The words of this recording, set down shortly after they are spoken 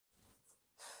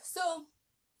So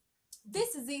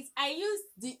this is it. I used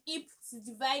the hip to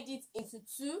divide it into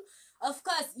two. Of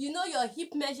course, you know your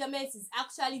hip measurement is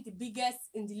actually the biggest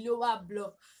in the lower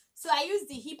block. So I use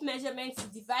the hip measurement to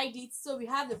divide it. So we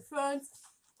have the front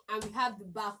and we have the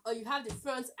back, or you have the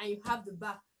front and you have the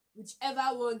back,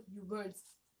 whichever one you want.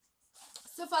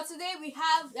 So for today we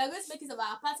are going to make use of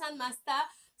our pattern master.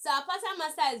 So our pattern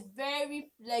master is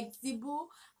very flexible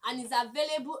and is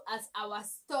available at our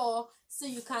store, so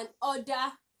you can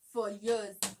order for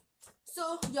yours.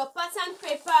 So your pattern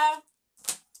paper,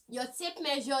 your tape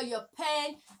measure, your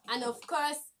pen, and of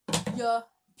course your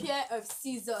pair of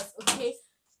scissors. Okay,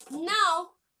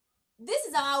 now this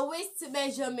is our waist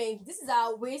measurement. This is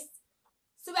our waist.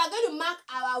 So we are going to mark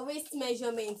our waist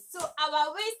measurement. So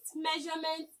our waist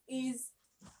measurement is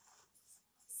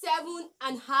 7.5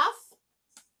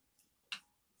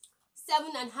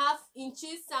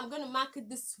 inches. So I'm going to mark it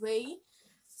this way.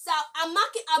 So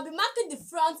I'll be marking the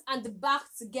front and the back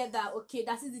together. Okay,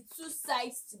 that is the two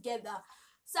sides together.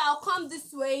 So I'll come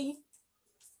this way.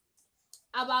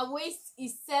 Our waist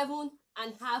is 7.5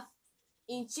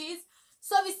 inches.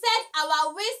 So we said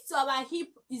our waist to our hip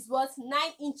is what?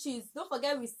 9 inches. Don't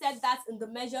forget we said that in the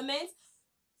measurement.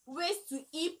 Waist to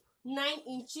hip 9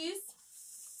 inches.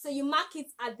 So you mark it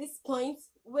at this point.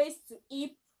 Waist to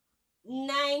hip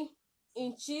 9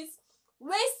 inches.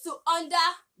 Waist to under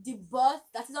the butt,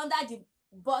 that is under the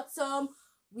bottom,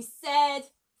 we said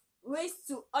waist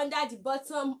to under the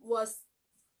bottom was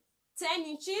 10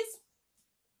 inches.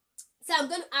 So I'm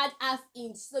going to add half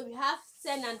inch. So we have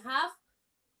 10.5.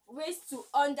 Waist to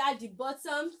under the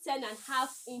bottom, 10.5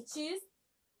 inches.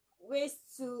 Waist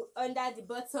to under the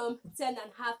bottom, 10.5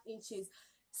 inches.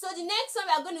 So the next one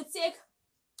we are going to take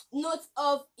note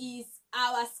of is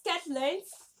our skirt length.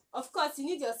 Of course, you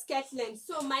need your skirt length.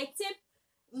 So my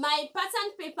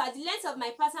pattern paper, the length of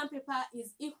my pattern paper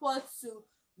is equal to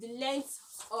the length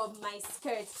of my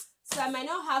skirt. So I might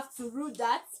not have to rule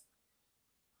that.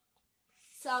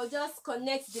 So I'll just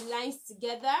connect the lines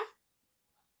together.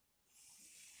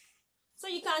 So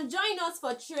you can join us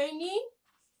for training.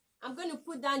 I'm going to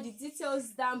put down the details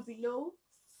down below.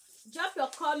 Drop your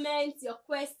comments, your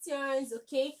questions,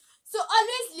 okay? So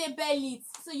always label it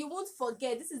so you won't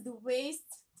forget. This is the waist.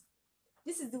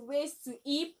 This is the waist to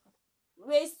hip,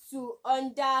 waist to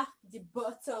under the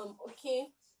bottom, okay?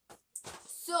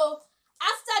 So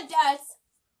after that,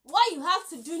 what you have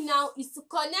to do now is to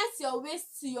connect your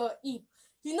waist to your hip.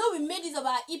 You know we made use of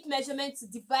our hip measurement to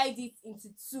divide it into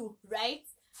two, right?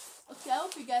 Okay, I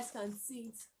hope you guys can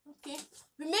see it. Okay,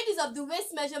 we made use of the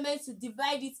waist measurement to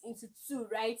divide it into two,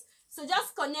 right? So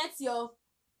just connect your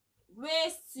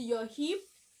waist to your hip.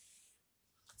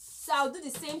 So I'll do the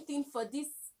same thing for this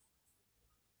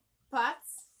part.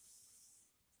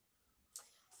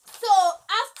 So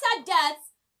after that,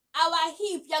 our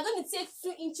hip, you're going to take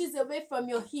 2 inches away from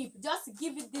your hip just to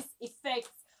give it this effect.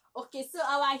 Okay, so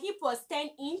our hip was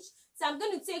 10 inch, so I'm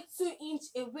going to take 2 inch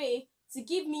away to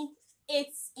give me 8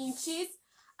 inches.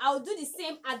 I'll do the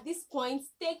same at this point.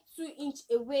 Take 2 inch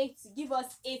away to give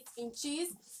us 8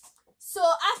 inches. So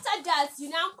after that, you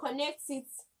now connect it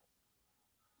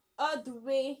all the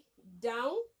way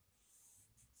down,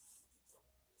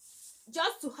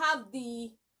 just to have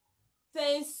the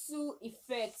pencil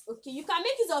effect. Okay, you can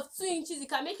make use of 2 inches, you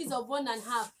can make use of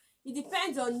 1.5. It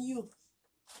depends on you.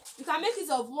 You can make use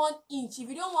of 1 inch if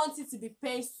you don't want it to be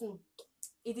pencil.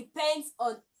 It depends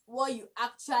on what you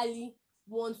actually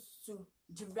want to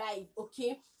derive.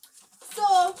 Okay,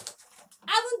 so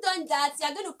having done that,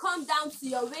 you're going to come down to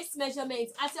your waist measurement.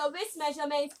 At your waist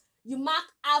measurement, you mark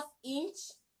half inch.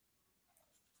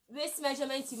 Waist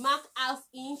measurement, you mark half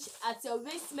inch. At your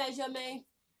waist measurement,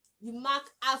 you mark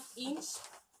half inch.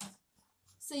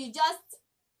 So you just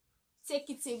take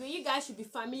it away. You guys should be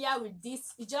familiar with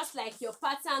this. It's just like your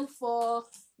pattern for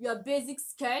your basic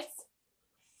skirt.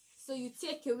 So you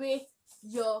take away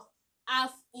your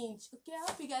half inch. Okay, I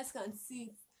hope you guys can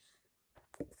see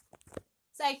it.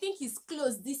 So I think it's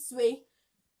close this way.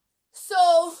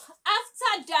 So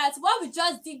after that, what we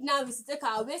just did now is to take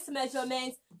our waist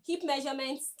measurement, hip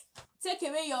measurements, take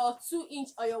away your 2 inch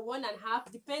or your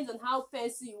 1.5, depends on how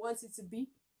pencil you want it to be.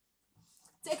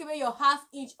 Take away your half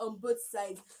inch on both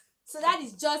sides. So that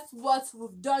is just what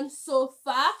we've done so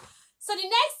far. So the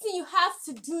next thing you have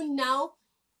to do now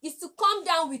is to come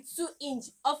down with 2 inch.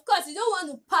 Of course, you don't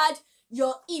want to pad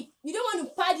your hip. You don't want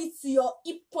to pad it to your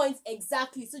hip point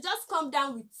exactly. So just come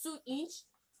down with 2 inch.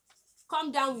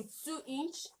 Come down with 2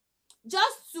 inch.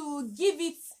 Just to give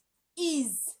it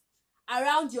ease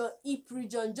around your hip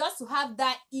region. Just to have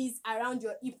that ease around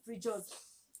your hip region.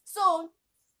 So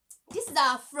this is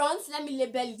our front. Let me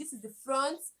label it. This is the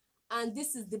front and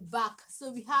this is the back.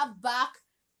 So we have back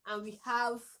and we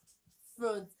have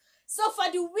front. So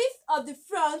for the width of the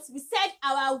front, we said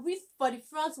our width for the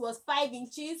front was 5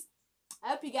 inches. I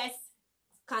hope you guys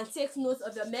can take note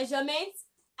of your measurements.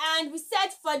 And we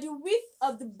said for the width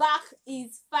of the back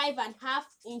is 5.5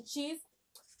 inches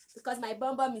because my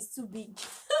bum bum is too big.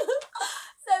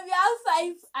 So we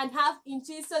have 5.5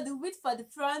 inches. So the width for the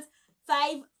front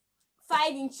 5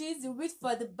 inches, the width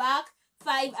for the back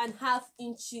 5.5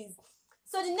 inches.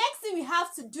 So the next thing we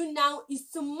have to do now is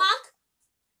to mark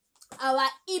our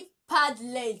hip pad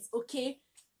length. Okay,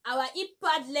 our hip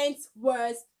pad length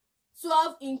was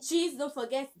 12 inches. Don't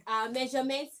forget our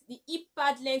measurements. The hip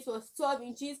pad length was 12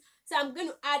 inches. So I'm going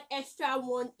to add extra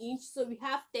 1 inch. So we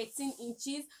have 13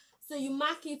 inches. So you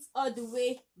mark it all the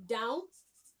way down.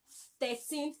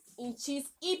 13 inches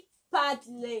hip pad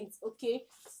length. Okay,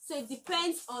 so it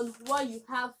depends on what you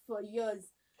have for yours.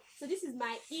 So this is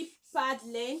my hip pad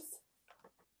length.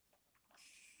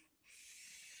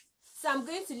 So I'm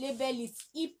going to label it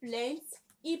hip length,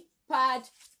 hip pad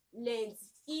length,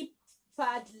 hip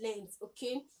pad length.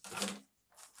 Okay,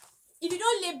 if you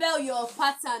don't label your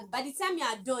pattern, by the time you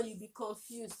are done you'll be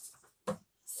confused.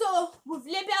 So we've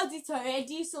labeled it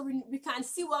already, so we can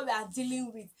see what we are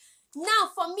dealing with. Now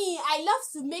for me, I love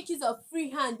to make use of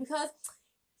freehand because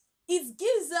it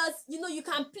gives us, you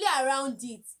can play around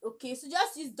it. Okay, so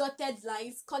just use dotted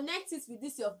lines, connect it with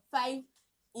this your 5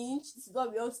 inch. This is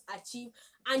what we want to achieve,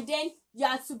 and then you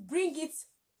have to bring it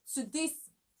to this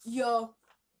your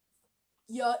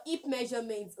hip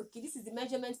measurement. Okay, this is the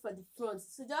measurement for the front,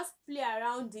 so just play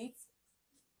around it.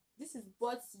 This is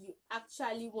what you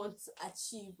actually want to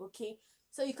achieve. Okay,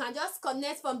 so you can just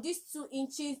connect from these 2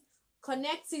 inches,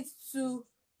 connect it to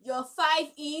your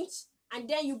 5 inch, and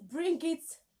then you bring it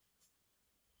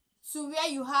to where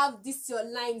you have this your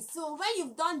line. So when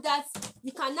you've done that,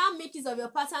 you can now make use of your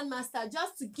pattern master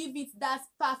just to give it that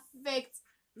perfect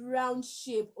round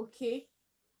shape. Okay,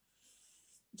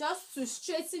 just to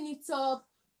straighten it up,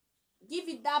 give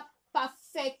it that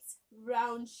perfect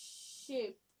round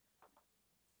shape.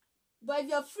 But if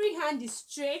your freehand is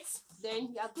straight, then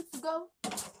you are good to go.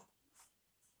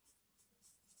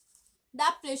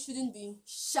 That place shouldn't be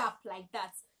sharp like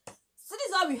that. So this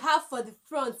is what we have for the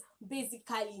front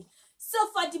basically. So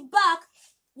for the back,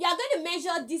 you are going to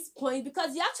measure this point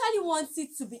because you actually want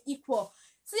it to be equal.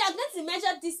 So you are going to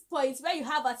measure this point where you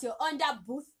have at your under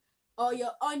boot or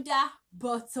your under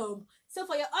bottom. So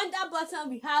for your under bottom,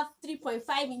 we have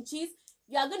 3.5 inches.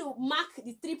 You are going to mark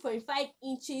the 3.5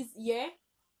 inches here.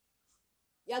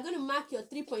 You are going to mark your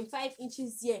 3.5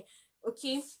 inches here.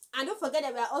 Okay, and don't forget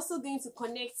that we are also going to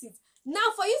connect it.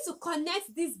 Now for you to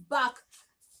connect this back,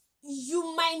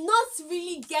 you might not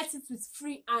really get it with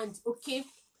free hand. Okay,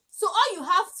 so all you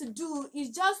have to do is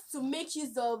just to make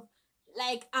use of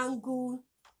like angle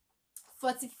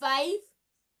 45.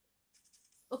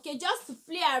 Okay, just to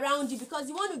play around it because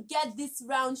you want to get this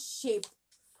round shape.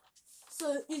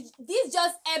 So this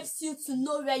just helps you to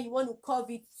know where you want to curve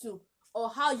it to, or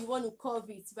how you want to curve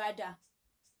it rather.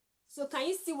 So can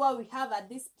you see what we have at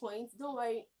this point? Don't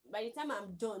worry, by the time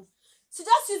I'm done. So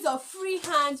just use your free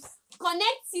hand,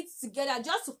 connect it together,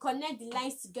 just to connect the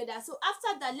lines together. So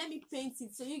after that, let me paint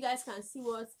it so you guys can see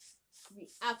what we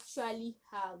actually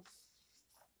have.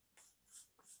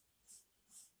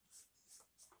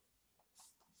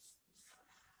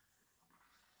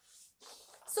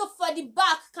 So for the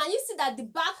back, can you see that the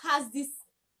back has this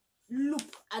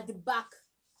loop at the back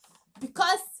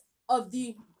because of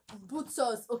the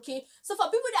buttons? Okay, so for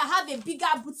people that have a bigger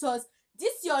buttons,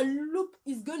 this your loop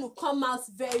is going to come out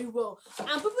very well, and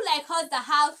people like us that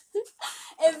have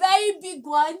a very big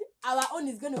one, our own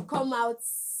is going to come out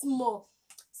small.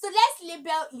 So let's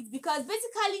label it because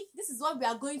basically this is what we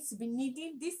are going to be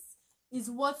needing. This is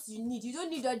what you need. You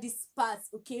don't need all these parts.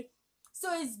 Okay, so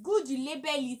it's good you label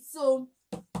it, so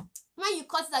when you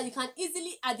cut that, you can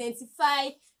easily identify.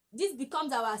 This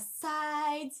becomes our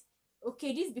side.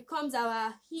 Okay, this becomes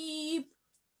our hip.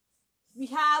 We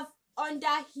have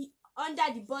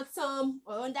under the bottom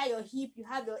or under your hip, you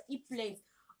have your hip length.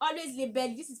 Always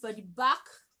label. This is for the back,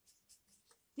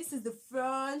 this is the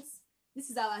front, this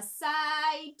is our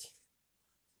side,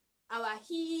 our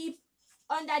hip,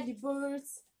 under the boot,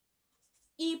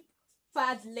 hip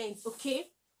pad length. Okay,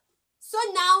 so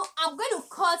now I'm going to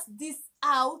cut this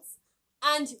out,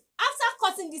 and after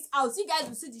cutting this out, you guys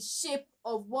will see the shape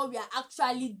of what we are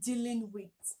actually dealing with.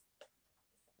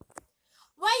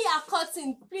 When you are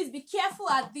cutting, please be careful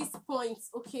at this point.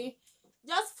 Okay,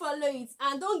 just follow it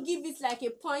and don't give it like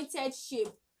a pointed shape.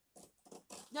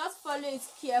 Just follow it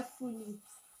carefully.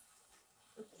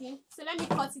 Okay, so let me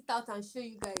cut it out and show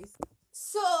you guys.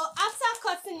 So after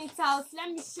cutting it out, let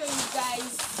me show you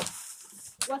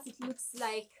guys what it looks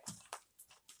like.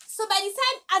 So by the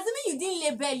time, assuming you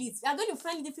didn't label it, you are going to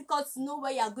find it difficult to know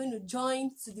where you are going to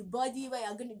join to the body, where you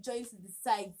are going to join to the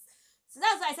sides. So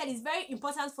that's why I said it's very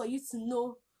important for you to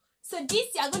know. So this,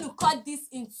 you are going to cut this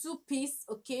in 2 pieces,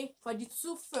 okay, for the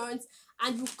 2 front,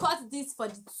 and you cut this for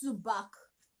the 2 back.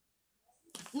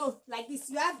 No, like this.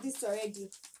 You have this already.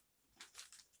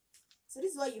 So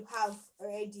this is what you have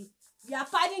already. You are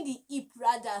padding the hip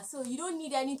rather, so you don't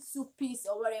need any 2 piece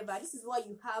or whatever. This is what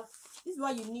you have. This is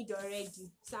what you need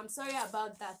already. So I'm sorry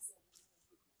about that.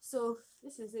 So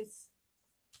this is it.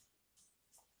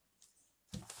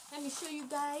 Let me show you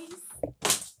guys.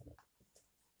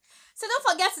 So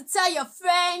don't forget to tell your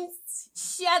friends,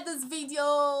 share this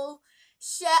video,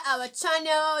 share our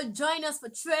channel, join us for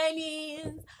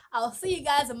training. I'll see you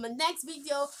guys in my next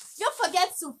video. Don't forget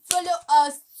to follow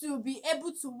us to be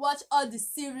able to watch all the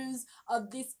series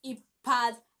of this hip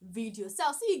pad video. So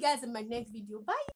I'll see you guys in my next video. Bye.